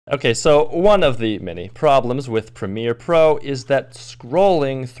Okay, so one of the many problems with Premiere Pro is that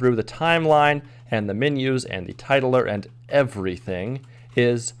scrolling through the timeline and the menus and the titler and everything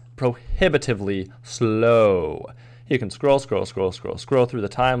is prohibitively slow. You can scroll through the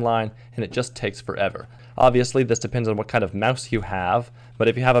timeline and it just takes forever. Obviously, this depends on what kind of mouse you have, but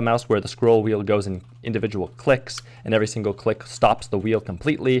if you have a mouse where the scroll wheel goes in individual clicks and every single click stops the wheel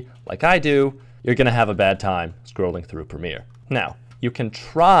completely, like I do, you're going to have a bad time scrolling through Premiere. Now, you can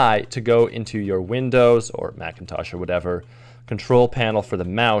try to go into your Windows or Macintosh or whatever control panel for the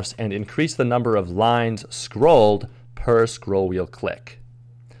mouse and increase the number of lines scrolled per scroll wheel click.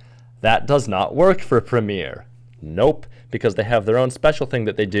 That does not work for Premiere. Nope, because they have their own special thing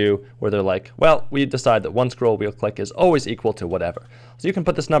that they do where they're like, well, we decide that one scroll wheel click is always equal to whatever. So you can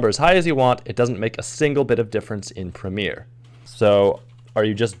put this number as high as you want. It doesn't make a single bit of difference in Premiere. So are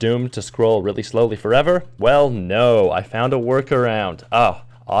you just doomed to scroll really slowly forever? Well, no, I found a workaround. Oh,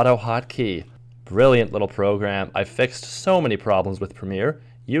 Auto Hotkey. Brilliant little program. I fixed so many problems with Premiere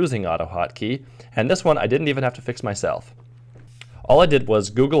using Auto Hotkey, and this one I didn't even have to fix myself. All I did was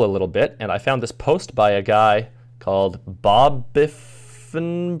Google a little bit, and I found this post by a guy called Boffinbrain.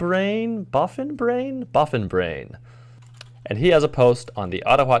 And he has a post on the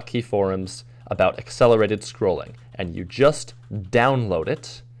Auto Hotkey forums about accelerated scrolling. And you just download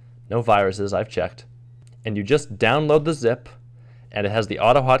it. No viruses, I've checked. And you just download the zip, and it has the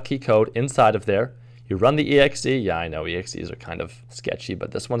Auto Hotkey code inside of there. You run the exe. Yeah, I know exes are kind of sketchy,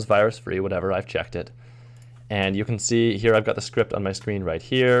 but this one's virus-free, whatever, I've checked it. And you can see here I've got the script on my screen right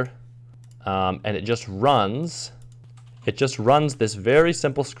here. And it just runs. It just runs this very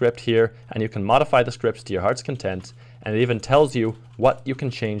simple script here, and you can modify the scripts to your heart's content, and it even tells you what you can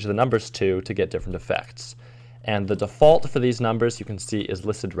change the numbers to get different effects. And the default for these numbers you can see is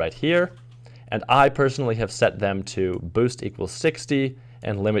listed right here, and I personally have set them to boost equals 60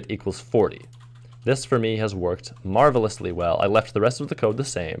 and limit equals 40. This for me has worked marvelously well. I left the rest of the code the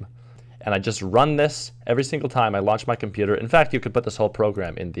same, and I just run this every single time I launch my computer. In fact, you could put this whole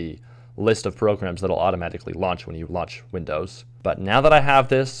program in the list of programs that'll automatically launch when you launch Windows. But now that I have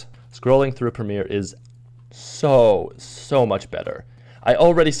this, scrolling through Premiere is so much better. I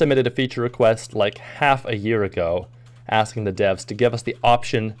already submitted a feature request like half a year ago asking the devs to give us the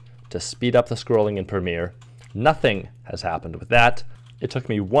option to speed up the scrolling in Premiere. Nothing has happened with that. It took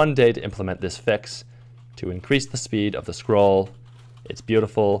me 1 day to implement this fix to increase the speed of the scroll. It's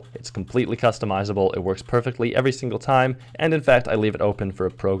beautiful, it's completely customizable, it works perfectly every single time, and in fact I leave it open for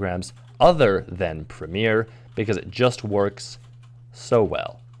programs other than Premiere because it just works so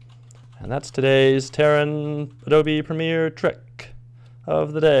well. And that's today's Terran Adobe Premiere trick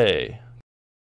of the day.